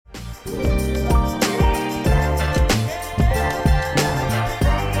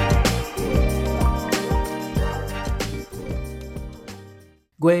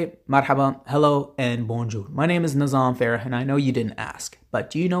Gwe, marhaba, hello, and bonjour. My name is Nazam Farah, and I know you didn't ask, but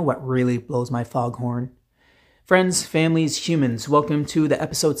do you know what really blows my foghorn? Friends, families, humans, welcome to the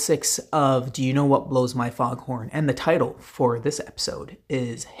episode 6 of Do You Know What Blows My Foghorn? And the title for this episode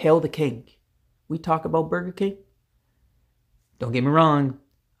is Hail the King. We talk about Burger King? Don't get me wrong,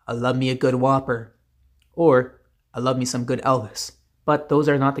 I love me a good Whopper, or I love me some good Elvis. But those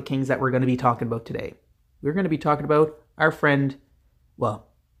are not the kings that we're going to be talking about today. We're going to be talking about our friend, well,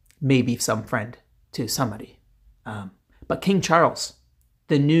 maybe some friend to somebody. But King Charles,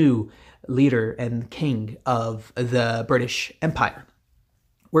 the new leader and king of the British Empire.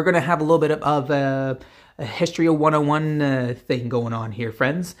 We're going to have a little bit of a History 101 thing going on here,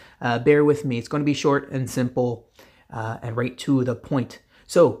 friends. Bear with me. It's going to be short and simple and right to the point.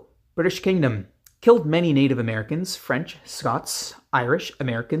 So, British Kingdom killed many Native Americans, French, Scots, Irish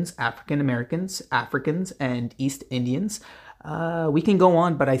Americans, Africans, and East Indians. We can go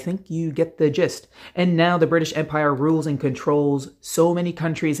on, but I think you get the gist. And now the British Empire rules and controls so many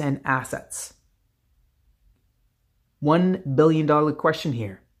countries and assets. $1 billion question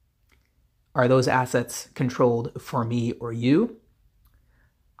here. Are those assets controlled for me or you?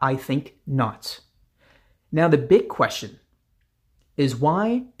 I think not. Now the big question is,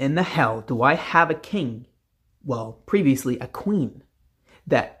 why in the hell do I have a king, well, previously a queen,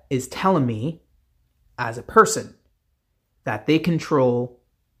 that is telling me as a person that they control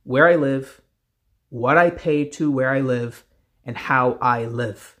where I live, what I pay to where I live, and how I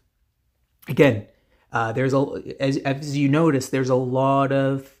live? Again, as you notice, there's a lot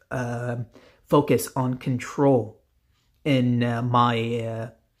of focus on control in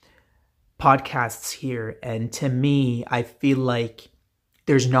my podcasts here. And to me, I feel like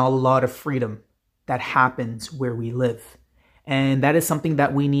there's not a lot of freedom that happens where we live. And that is something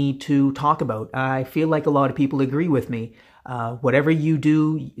that we need to talk about. I feel like a lot of people agree with me. Whatever you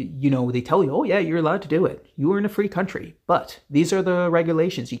do, they tell you, oh yeah, you're allowed to do it. You are in a free country. But these are the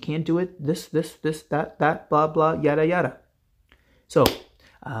regulations. You can't do it. This, that, blah, blah, yada, yada. So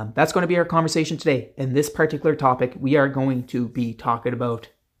that's going to be our conversation today. In this particular topic, we are going to be talking about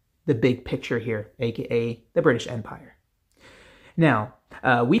the big picture here, aka the British Empire. Now,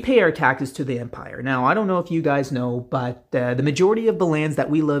 we pay our taxes to the empire. Now, I don't know if you guys know, but the majority of the lands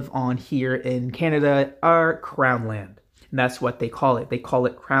that we live on here in Canada are crown land. And that's what they call it. They call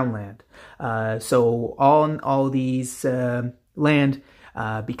it crown land. So on all these land,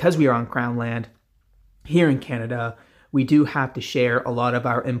 because we are on crown land here in Canada, we do have to share a lot of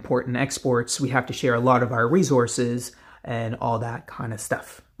our import and exports. We have to share a lot of our resources and all that kind of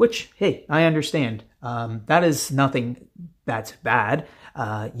stuff. Which, hey, I understand. That is nothing that's bad.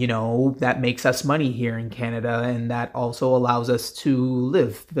 That makes us money here in Canada, and that also allows us to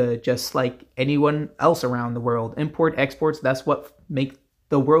live just like anyone else around the world. Import, exports, that's what make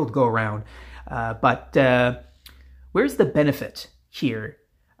the world go around. But where's the benefit here?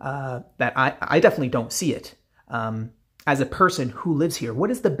 That I definitely don't see it. As a person who lives here,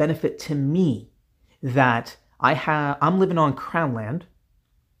 what is the benefit to me that I'm living on crown land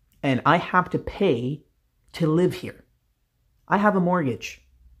and I have to pay to live here? I have a mortgage.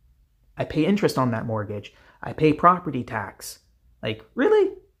 I pay interest on that mortgage. I pay property tax. Like,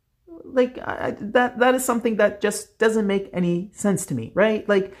 really? Like, that is something that just doesn't make any sense to me, right?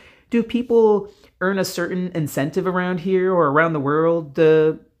 Like, do people earn a certain incentive around here or around the world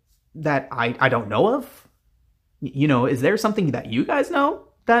that I don't know of? Is there something that you guys know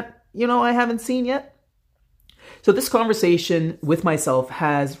that, I haven't seen yet? So this conversation with myself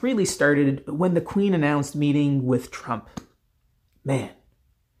has really started when the Queen announced meeting with Trump. Man.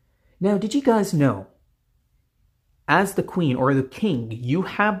 Now, did you guys know, as the Queen or the King, you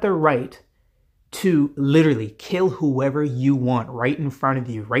have the right to literally kill whoever you want right in front of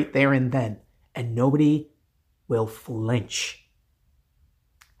you, right there and then, and nobody will flinch.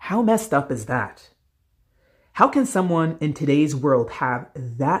 How messed up is that? How can someone in today's world have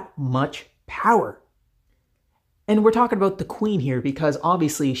that much power? And we're talking about the Queen here because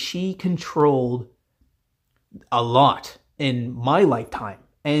obviously she controlled a lot in my lifetime.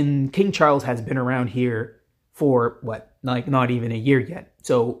 And King Charles has been around here for not even a year yet.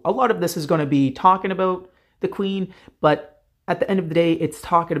 So a lot of this is going to be talking about the Queen, but at the end of the day, it's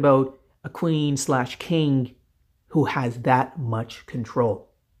talking about a queen/king who has that much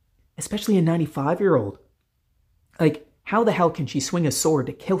control, especially a 95-year-old. Like, how the hell can she swing a sword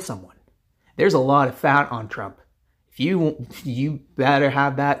to kill someone? There's a lot of fat on Trump. You better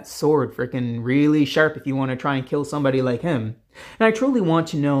have that sword freaking really sharp if you want to try and kill somebody like him. And I truly want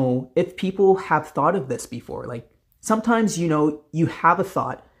to know if people have thought of this before. Like, sometimes, you have a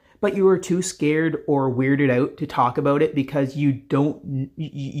thought, but you are too scared or weirded out to talk about it because you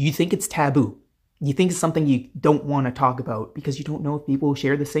think it's taboo. You think it's something you don't want to talk about because you don't know if people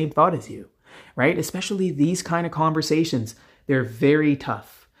share the same thought as you, right? Especially these kind of conversations. They're very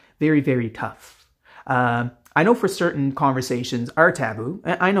tough, very, very tough. I know for certain conversations are taboo.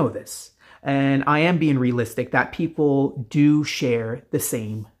 I know this. And I am being realistic that people do share the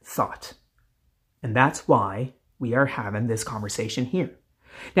same thought. And that's why we are having this conversation here.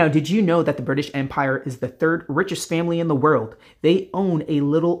 Now, did you know that the British Empire is the third richest family in the world? They own a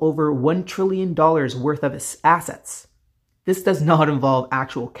little over $1 trillion worth of assets. This does not involve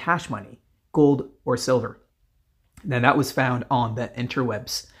actual cash money, gold or silver. Now, that was found on the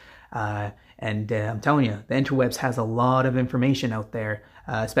interwebs. And I'm telling you, the interwebs has a lot of information out there,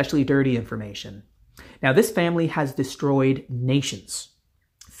 especially dirty information. Now, this family has destroyed nations,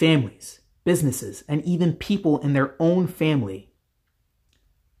 families, businesses, and even people in their own family.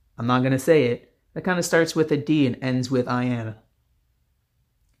 I'm not going to say it. That kind of starts with a D and ends with I-N.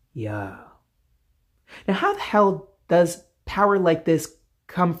 Yeah. Now, how the hell does power like this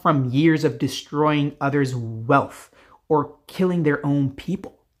come from years of destroying others' wealth or killing their own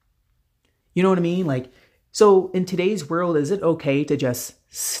people? You know what I mean? Like, so in today's world, is it okay to just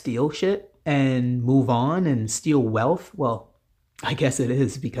steal shit and move on and steal wealth? Well, I guess it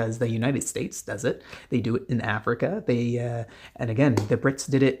is because the United States does it. They do it in Africa. And again, the Brits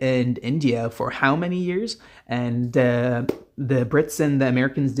did it in India for how many years? And the Brits and the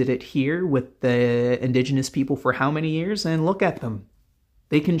Americans did it here with the indigenous people for how many years? And look at them.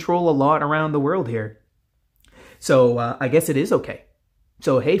 They control a lot around the world here. So I guess it is okay.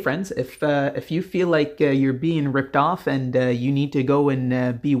 So, hey, friends, if you feel like you're being ripped off and you need to go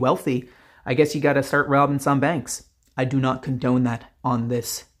and be wealthy, I guess you got to start robbing some banks. I do not condone that on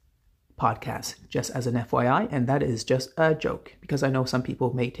this podcast, just as an FYI, and that is just a joke because I know some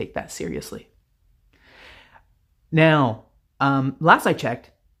people may take that seriously. Now, last I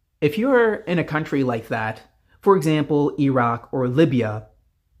checked, if you're in a country like that, for example, Iraq or Libya,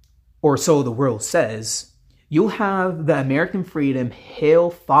 or so the world says, you'll have the American freedom hail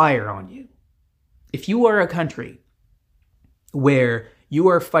fire on you. If you are a country where you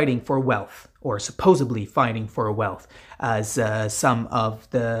are fighting for wealth, or supposedly fighting for wealth, as some of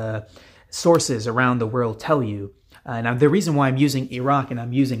the sources around the world tell you. Now, the reason why I'm using Iraq and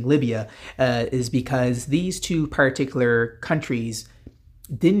I'm using Libya is because these two particular countries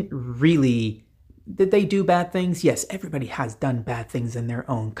did they do bad things? Yes, everybody has done bad things in their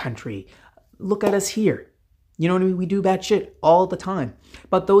own country. Look at us here. You know what I mean? We do bad shit all the time.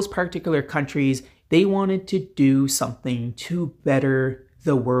 But those particular countries, they wanted to do something to better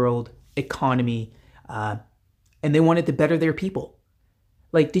the world economy, and they wanted to better their people.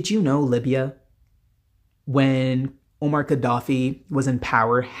 Like, did you know Libya, when Omar Gaddafi was in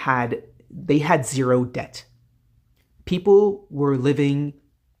power, they had zero debt? People were living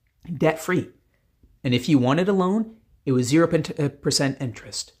debt-free. And if you wanted a loan, it was 0%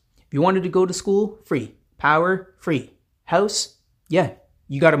 interest. If you wanted to go to school, free. Power, free. House, yeah,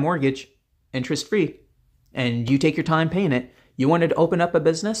 you got a mortgage, interest-free. And you take your time paying it. You wanted to open up a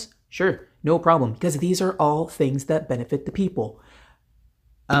business? Sure, no problem. Because these are all things that benefit the people.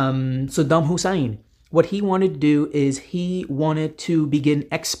 Saddam Hussein, what he wanted to do is he wanted to begin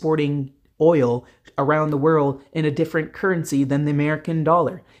exporting oil around the world in a different currency than the American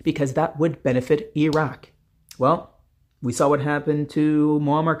dollar, because that would benefit Iraq. Well, we saw what happened to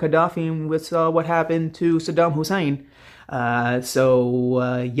Muammar Gaddafi, and we saw what happened to Saddam Hussein.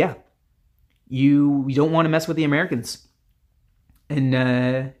 Yeah, you don't want to mess with the Americans, in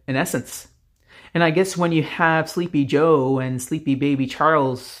essence. And I guess when you have Sleepy Joe and Sleepy Baby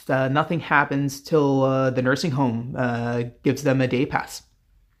Charles, nothing happens till the nursing home gives them a day pass,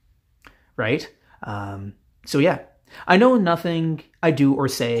 right? So yeah. I know nothing I do or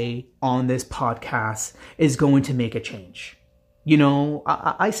say on this podcast is going to make a change. You know,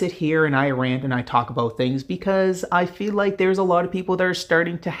 I sit here and I rant and I talk about things because I feel like there's a lot of people that are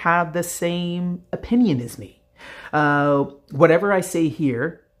starting to have the same opinion as me. Whatever I say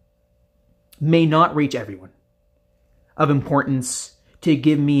here may not reach everyone of importance to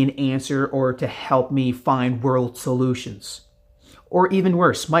give me an answer or to help me find world solutions. Or even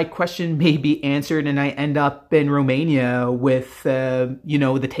worse, my question may be answered and I end up in Romania with,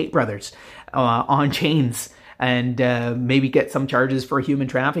 the Tate brothers on chains and maybe get some charges for human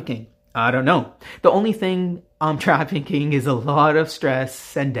trafficking. I don't know. The only thing I'm trafficking is a lot of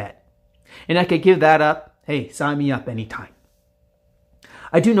stress and debt. And I could give that up. Hey, sign me up anytime.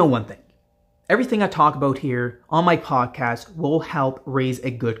 I do know one thing. Everything I talk about here on my podcast will help raise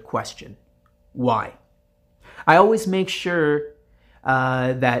a good question. Why? I always make sure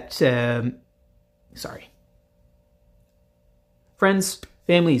Friends,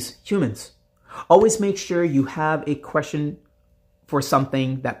 families, humans, always make sure you have a question for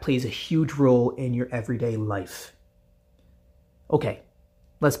something that plays a huge role in your everyday life. Okay,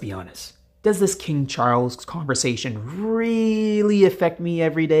 let's be honest. Does this King Charles conversation really affect me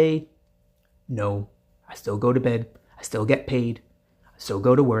every day? No. I still go to bed. I still get paid. I still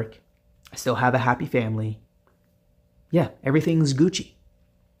go to work. I still have a happy family. Yeah, everything's Gucci.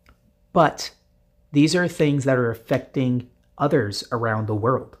 But these are things that are affecting others around the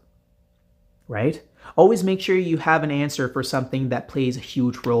world, right? Always make sure you have an answer for something that plays a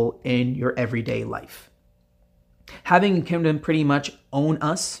huge role in your everyday life. Having a kingdom pretty much own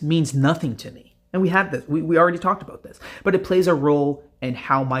us means nothing to me. And we had this. We already talked about this. But it plays a role in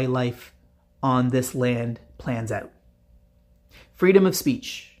how my life on this land plans out. Freedom of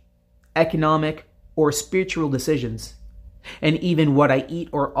speech, economic or spiritual decisions, and even what I eat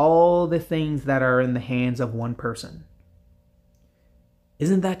or all the things that are in the hands of one person.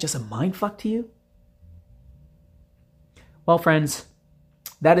 Isn't that just a mindfuck to you? Well, friends,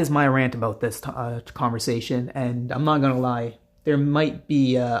 that is my rant about this conversation, and I'm not going to lie, there might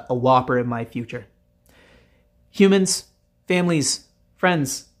be a Whopper in my future. Humans, families,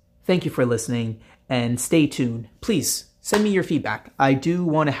 friends, thank you for listening, and stay tuned. Please send me your feedback. I do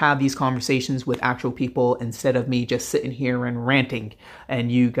want to have these conversations with actual people instead of me just sitting here and ranting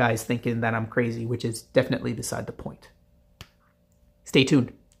and you guys thinking that I'm crazy, which is definitely beside the point. Stay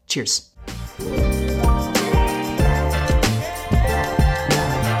tuned. Cheers.